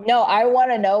where we're going. No, I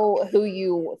want to know who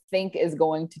you think is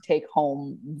going to take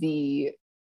home the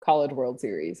College World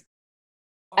Series.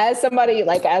 As somebody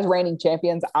like as reigning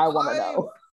champions, I want to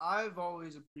know. I've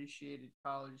always appreciated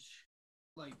college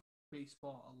like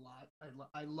baseball a lot.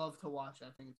 I love to watch it.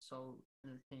 I think it's so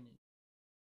entertaining.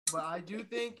 But I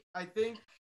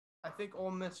think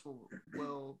Ole Miss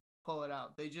will pull it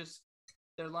out.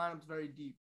 Their lineup's very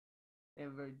deep. They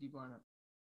have a very deep lineup.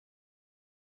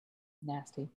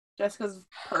 Nasty. Just because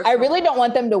I really don't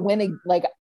want them to win. Like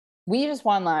we just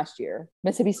won last year.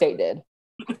 Mississippi State did.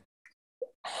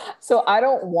 So I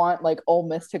don't want like Ole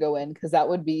Miss to go in because that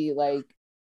would be like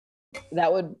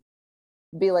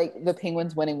the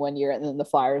Penguins winning one year and then the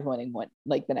Flyers winning one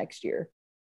like the next year.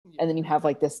 And then you have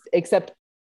like this, except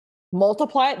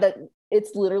multiply it, that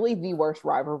it's literally the worst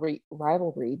rivalry,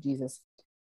 Jesus,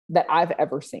 that I've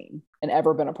ever seen and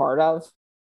ever been a part of.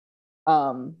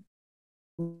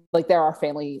 Like there are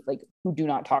family like who do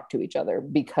not talk to each other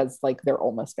because like they're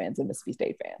Ole Miss fans and Mississippi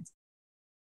State fans.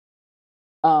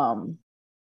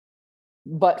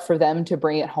 But for them to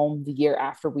bring it home the year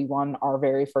after we won our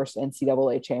very first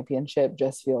NCAA championship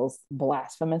just feels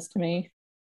blasphemous to me.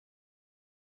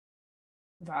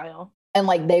 Vile. And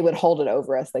like they would hold it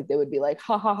over us. Like they would be like,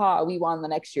 ha ha ha, we won the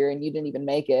next year and you didn't even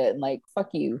make it. And like, fuck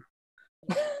you.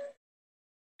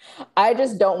 I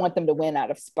just don't want them to win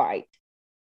out of spite.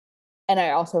 And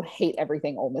I also hate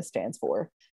everything Ole Miss stands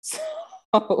for. So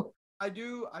I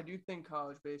do think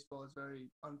college baseball is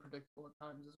very unpredictable at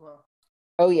times as well.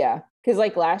 Oh yeah, because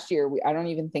like last year, I don't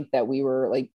even think that we were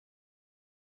like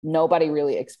nobody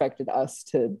really expected us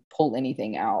to pull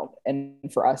anything out, and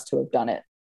for us to have done it,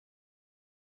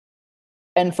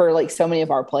 and for like so many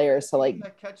of our players to like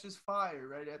that catches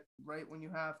fire right when you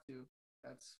have to.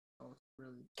 That's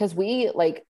really because we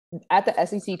like at the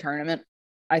SEC tournament.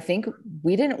 I think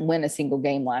we didn't win a single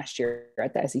game last year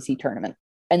at the SEC tournament,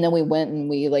 and then we went and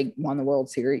we like won the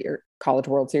World Series or College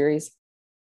World Series.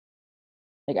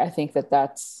 Like, I think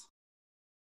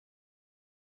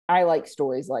I like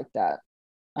stories like that.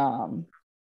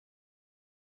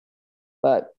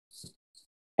 But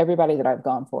everybody that I've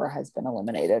gone for has been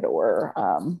eliminated or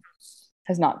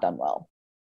has not done well.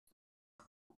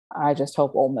 I just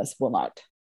hope Ole Miss will not.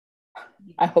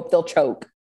 I hope they'll choke.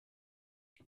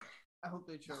 I hope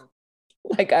they choke.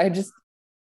 Like,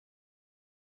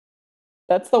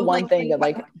 that's the one thing that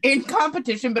like in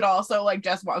competition, but also like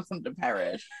just wants them to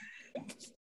perish.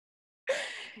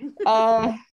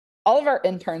 All of our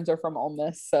interns are from Ole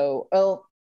Miss, so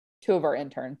two of our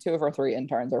three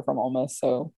interns are from Ole Miss,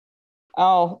 so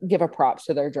I'll give a props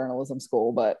to their journalism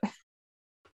school,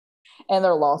 and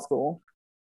their law school,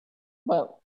 but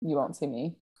you won't see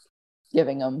me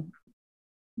giving them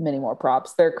many more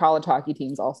props. Their college hockey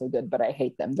team's also good, but I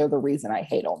hate them. They're the reason I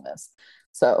hate Ole Miss.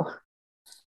 So,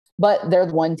 but they're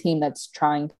the one team that's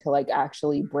trying to like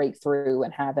actually break through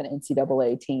and have an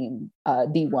NCAA team,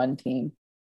 D1 team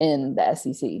in the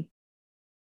SEC.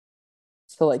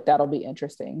 So like that'll be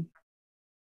interesting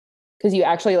because you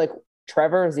actually like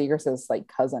Trevor Zegras' like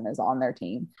cousin is on their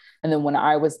team, and then when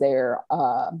I was there,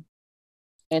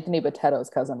 Anthony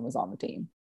Botetto's cousin was on the team.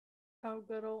 Oh,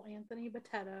 good old Anthony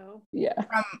Botetto. Yeah,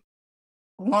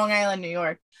 from Long Island, New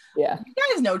York. Yeah, you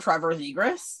guys know Trevor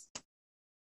Zegras,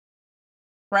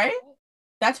 right?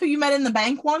 That's who you met in the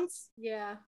bank once.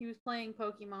 Yeah, he was playing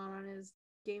Pokemon on his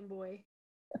Game Boy.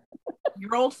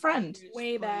 Your old friend.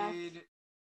 Way back.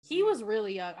 He was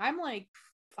really young. I'm like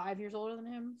 5 years older than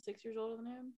him, 6 years older than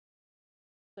him.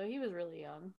 So he was really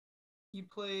young. He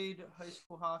played high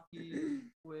school hockey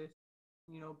with,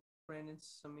 Brandon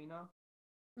Samina.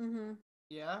 Mm-hmm.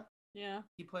 Yeah? Yeah.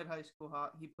 He played high school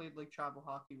hockey. He played like travel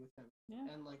hockey with him.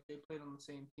 Yeah. And like they played on the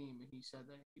same team, and he said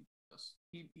that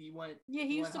he went. Yeah,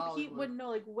 he would know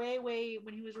like way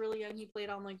when he was really young. He played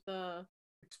on like the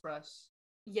Express.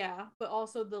 Yeah, but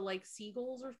also the like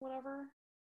Seagulls or whatever.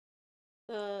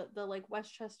 The like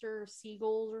Westchester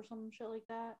Seagulls or some shit like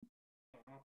that.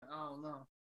 I don't know.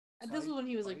 This was when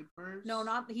he was like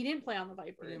he didn't play on the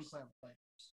Vipers. He didn't play on the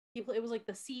Vipers. It was like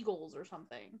the Seagulls or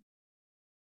something.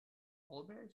 Polar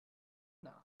bears?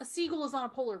 No. A seagull is not a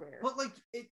polar bear. But like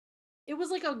it was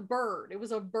like a bird. It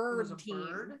was a bird team.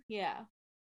 Bird? Yeah.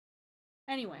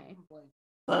 Anyway.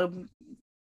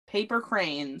 Paper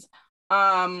cranes.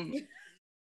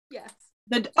 Yes.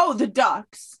 The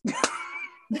ducks.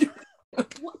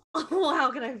 Well,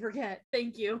 how can I forget?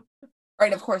 Thank you.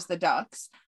 Right, of course, the ducks.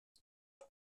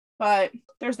 But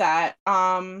there's that.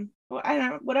 I don't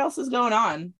know what else is going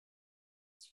on.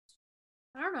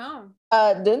 I don't know.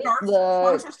 Didn't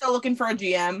Sharks are still looking for a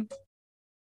GM.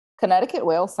 Connecticut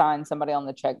Whales sign somebody on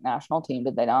the Czech national team?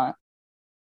 Did they not?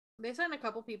 They signed a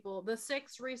couple people. The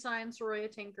Six re-signed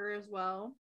Soraya Tinker as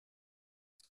well.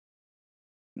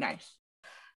 Nice.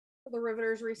 The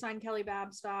Riveters re-signed Kelly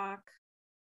Babstock.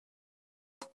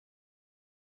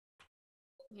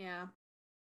 Yeah.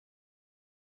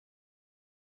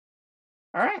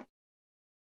 All right.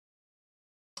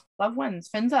 Love wins.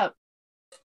 Fins up.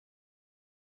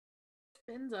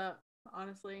 Fins up,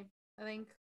 honestly. I think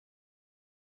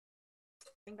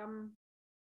I'm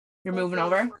You're moving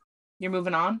over? You're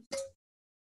moving on?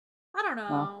 I don't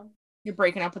know. You're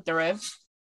breaking up with the Rivs?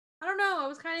 I don't know. I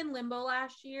was kind of in limbo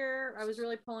last year. I was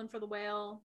really pulling for the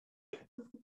Whale.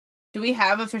 Do we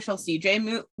have official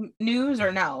CJ news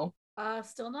or no?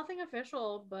 Still nothing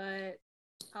official, but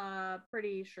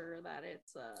pretty sure that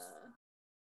it's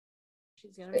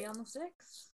she's gonna be on the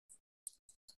Six.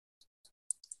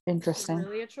 Interesting. It's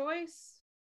really a choice.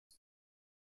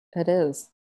 It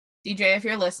is. CJ, if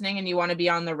you're listening and you want to be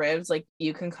on the Rivs, like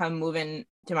you can come move in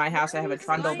to my house. I have a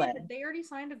trundle bed. They already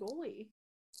signed a goalie.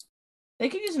 They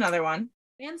could use another one.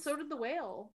 And so did the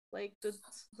Whale. Like the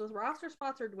roster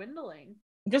spots are dwindling.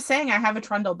 I'm just saying I have a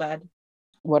trundle bed.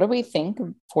 What do we think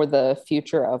for the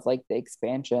future of like the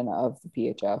expansion of the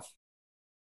PHF?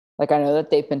 Like I know that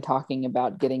they've been talking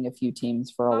about getting a few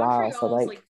teams for a while. So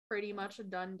like pretty much a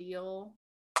done deal.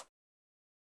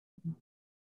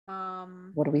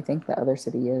 What do we think the other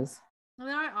city is? I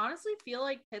mean, I honestly feel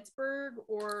like Pittsburgh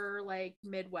or like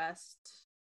Midwest,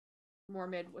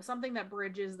 something that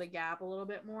bridges the gap a little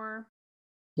bit more.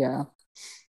 Yeah.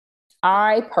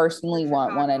 I personally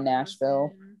want one in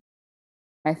Nashville.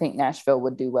 I think Nashville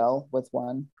would do well with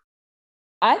one.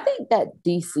 I think that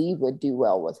DC would do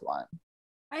well with one.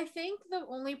 I think the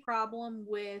only problem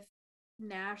with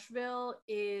Nashville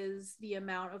is the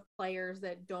amount of players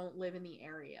that don't live in the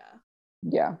area.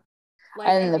 Yeah. Like,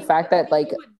 and the fact that like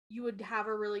you would have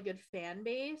a really good fan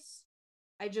base.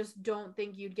 I just don't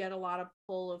think you'd get a lot of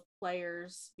pull of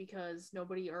players because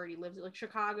nobody already lives like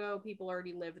Chicago. People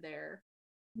already live there.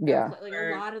 Yeah. Like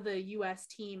a lot of the US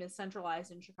team is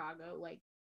centralized in Chicago. Like,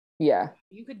 yeah.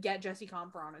 You could get Jesse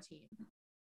Comfer on a team.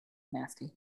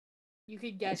 Nasty. You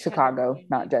could get Chicago,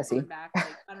 not Jesse. Back. Like,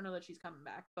 I don't know that she's coming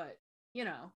back, but you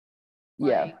know.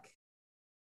 Yeah.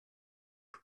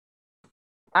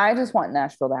 I just want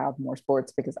Nashville to have more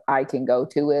sports because I can go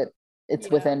to it. It's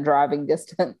within driving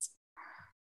distance.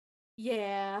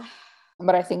 Yeah.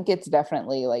 But I think it's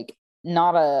definitely like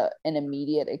not an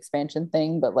immediate expansion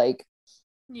thing, but like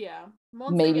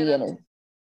once maybe they get in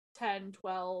 10,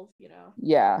 12,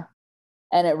 Yeah.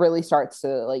 And it really starts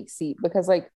to like see because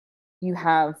like you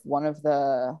have one of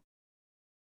the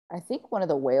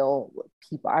Whale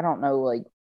people, I don't know, like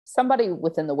somebody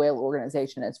within the Whale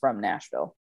organization is from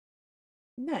Nashville.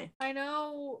 No. I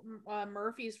know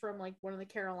Murphy's from like one of the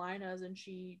Carolinas and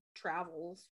she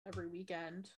travels every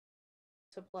weekend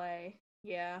to play.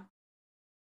 Yeah.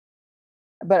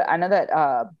 But I know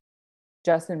that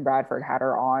Justin Bradford had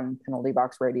her on Penalty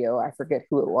Box Radio. I forget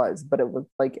who it was, but it was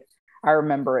like I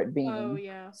remember it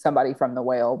being somebody from the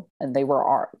Whale, and they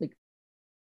were like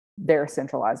they're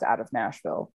centralized out of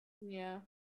Nashville. Yeah.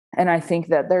 And I think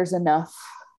that there's enough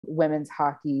women's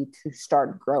hockey to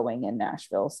start growing in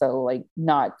Nashville. So like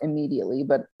not immediately,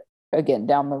 but again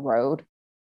down the road.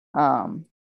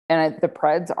 The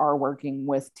Preds are working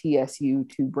with TSU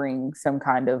to bring some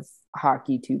kind of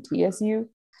hockey to TSU,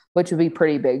 which would be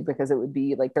pretty big because it would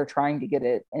be like they're trying to get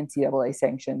it NCAA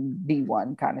sanctioned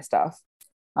D1 kind of stuff,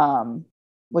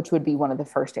 which would be one of the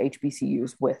first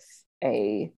HBCUs with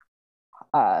a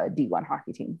D1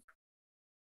 hockey team.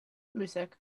 That'd be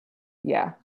sick.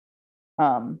 Yeah.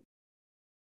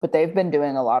 But they've been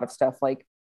doing a lot of stuff like,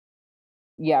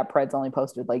 Preds only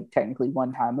posted like technically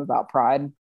one time about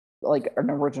Pride, like an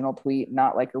original tweet,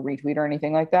 not like a retweet or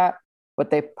anything like that,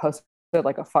 but they posted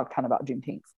like a fuck ton about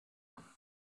Juneteenth.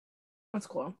 That's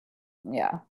cool.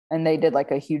 Yeah. And they did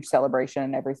like a huge celebration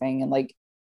and everything. And like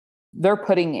they're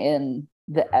putting in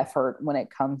the effort when it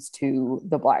comes to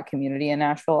the Black community in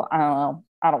Nashville. I don't know.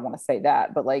 I don't want to say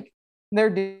that, but like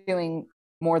they're doing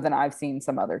more than I've seen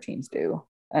some other teams do.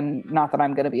 And not that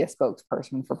I'm going to be a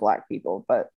spokesperson for Black people,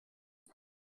 but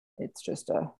it's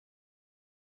just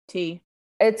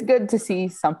it's good to see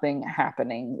something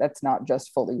happening that's not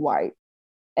just fully white.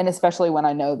 And especially when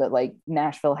I know that like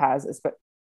Nashville has,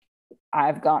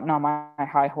 I've gotten on my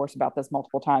high horse about this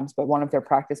multiple times, but one of their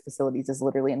practice facilities is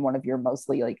literally in one of your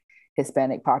mostly like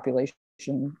Hispanic population,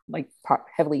 like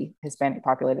heavily Hispanic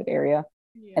populated area.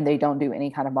 Yeah. And they don't do any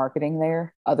kind of marketing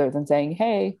there other than saying,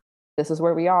 hey, this is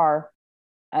where we are.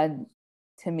 And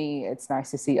to me, it's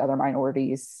nice to see other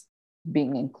minorities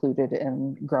being included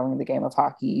in growing the game of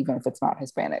hockey, even if it's not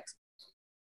Hispanics.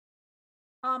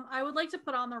 I would like to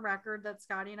put on the record that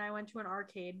Scotty and I went to an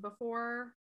arcade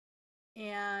before,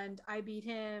 and I beat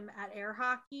him at air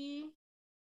hockey,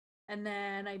 and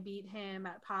then I beat him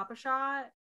at Pop-A-Shot,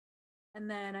 and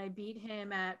then I beat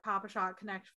him at Pop-A-Shot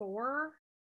Connect 4,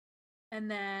 and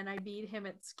then I beat him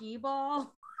at Skee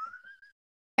Ball.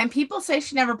 And people say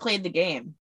she never played the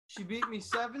game. She beat me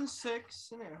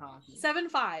 7-6 in air hockey.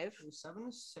 7-5. It was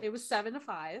 7-6. It was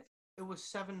 7-5. It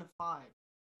was 7-5.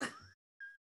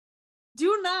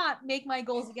 Do not make my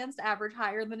goals against average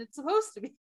higher than it's supposed to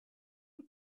be.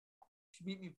 She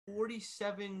beat me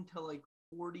 47 to like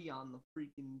 40 on the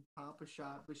freaking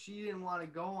Pop-A-Shot, but she didn't want to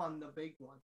go on the big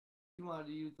one. She wanted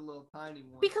to use the little tiny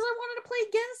one. Because I wanted to play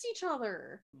against each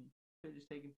other. They're just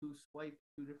taking 2 swipes,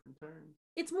 2 different turns.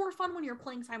 It's more fun when you're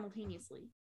playing simultaneously.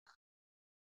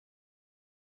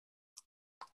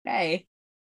 Hey.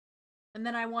 And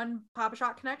then I won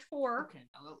Pop-A-Shot Connect 4. Okay,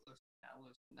 now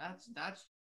listen. That's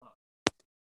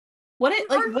What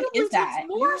is that?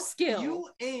 More skill. You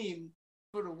aim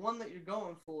for the one that you're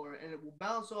going for, and it will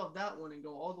bounce off that one and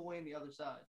go all the way on the other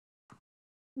side.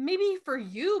 Maybe for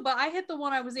you, but I hit the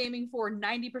one I was aiming for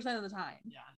 90% of the time.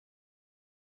 Yeah.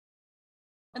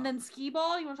 And then Skee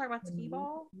Ball. You want to talk about Skee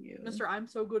Ball? Mr. I'm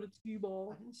so good at Skee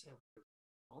Ball. I didn't say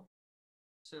ball.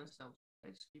 I said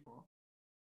Skee Ball.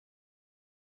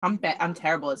 I'm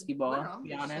terrible at Skee Ball, I'm to be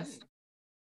just honest. saying.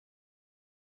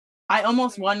 I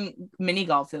almost won mini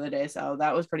golf the other day, so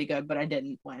that was pretty good, but I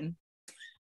didn't win.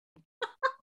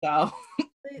 So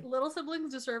Little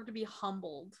siblings deserve to be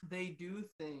humbled. They do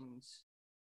things.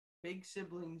 Big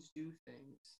siblings do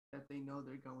things that they know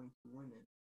they're going to win it,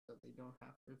 so they don't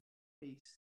have to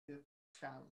face the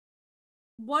challenge.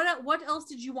 What else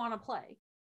did you want to play?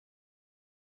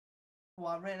 Well,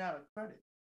 I ran out of credit.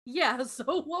 Yeah, so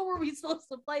what were we supposed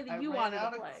to play that you wanted to play?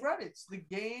 I ran out of credits. The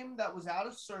game that was out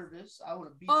of service, I would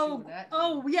have beat you in that game.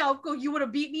 Oh, yeah, you would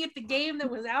have beat me at the game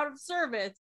that was out of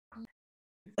service.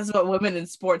 that's what women in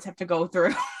sports have to go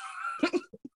through.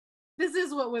 This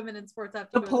is what women in sports have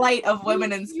to The go through. plight of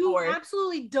women in You sports.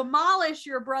 absolutely demolish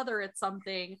your brother at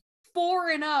something,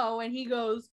 4-0, and he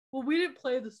goes, well, we didn't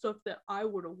play the stuff that I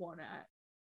would have won at.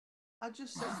 I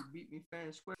just said you beat me fair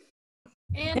and square.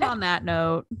 And on that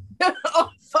note, Oh,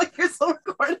 fuck, you're still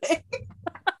recording.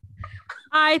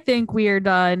 I think we are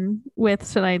done with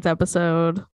tonight's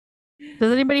episode.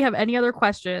 Does anybody have any other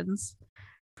questions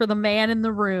for the man in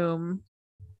the room,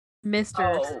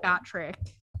 Mr. Oh. Scott Trick?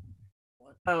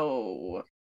 Oh.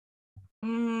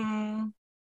 I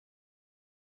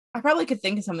probably could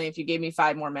think of something if you gave me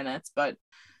 5 more minutes, but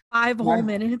 5 whole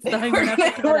minutes that I'm gonna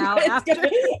have to cut out after.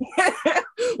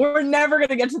 We're never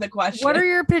gonna get to the question. What are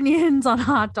your opinions on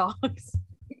hot dogs?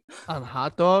 On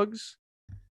hot dogs,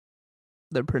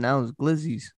 they're pronounced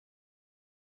glizzies.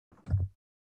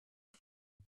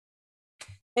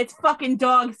 It's fucking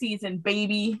dog season,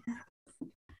 baby.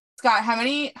 Scott, how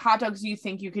many hot dogs do you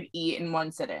think you could eat in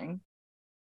one sitting?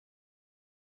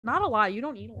 Not a lot. You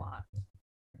don't eat a lot.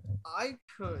 I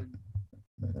could,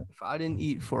 if I didn't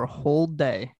eat for a whole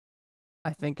day,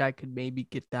 I think I could maybe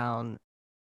get down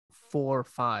 4 or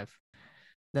 5.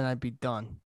 Then I'd be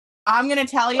done. I'm gonna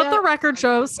tell you. What the record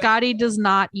shows, Scotty does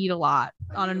not eat a lot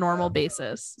on a normal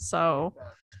basis. So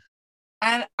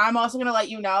And I'm also gonna let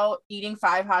you know, eating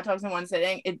 5 hot dogs in one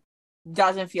sitting, it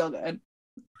doesn't feel good.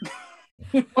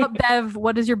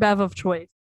 what is your bev of choice?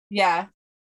 Yeah.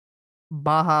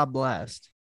 Baja Blast.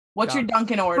 What's your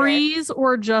Dunkin' order? Freeze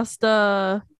or just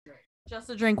a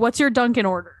drink? What's your Dunkin'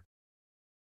 order?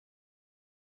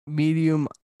 Medium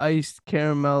iced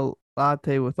caramel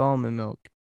latte with almond milk.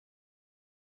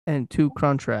 And 2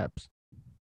 crunch wraps.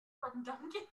 From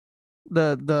Dunkin'?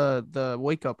 The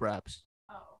wake up wraps.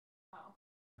 Oh,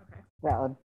 okay.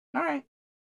 Valid. All right.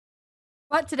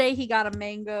 But today he got a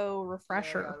mango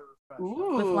refresher with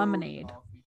Ooh. lemonade.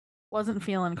 Wasn't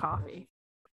feeling coffee.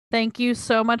 Thank you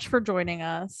so much for joining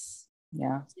us,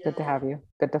 Yeah, it's good to have you.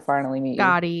 Good to finally meet you.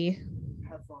 Scotty.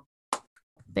 Have fun.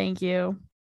 Thank you.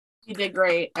 You did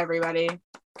great, everybody.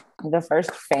 The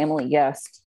first family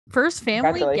guest. First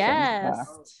family Congratulations. guest.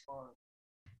 That was fun.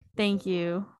 Thank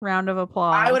you. Round of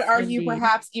applause. I would argue indeed.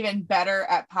 perhaps even better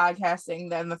at podcasting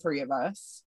than the 3 of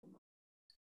us.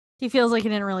 He feels like he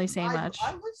didn't really say much.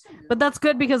 I listened. But that's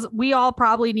good because we all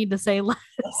probably need to say less.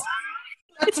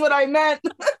 That's what I meant.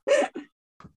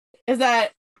 Is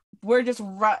that we're just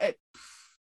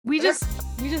We just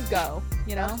go,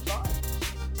 you know? That's fine.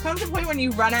 comes a point when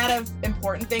you run out of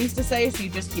important things to say, so you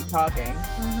just keep talking.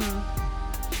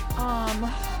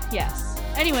 Yes.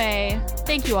 Anyway,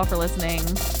 thank you all for listening.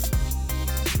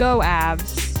 Go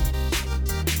Avs.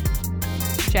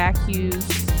 Jack Hughes,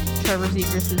 Trevor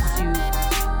Zegras' suit.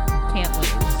 Can't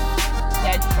lose.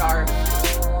 Dead sharp.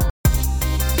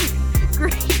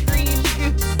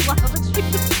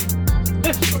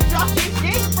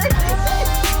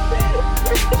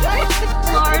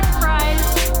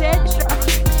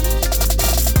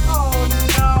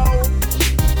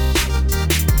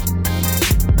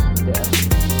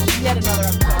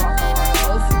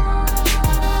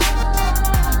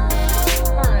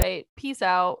 peace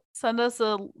out. Send us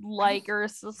a like or a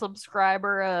subscribe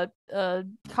or a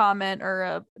comment or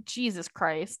a Jesus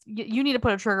Christ. You need to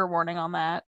put a trigger warning on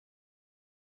that.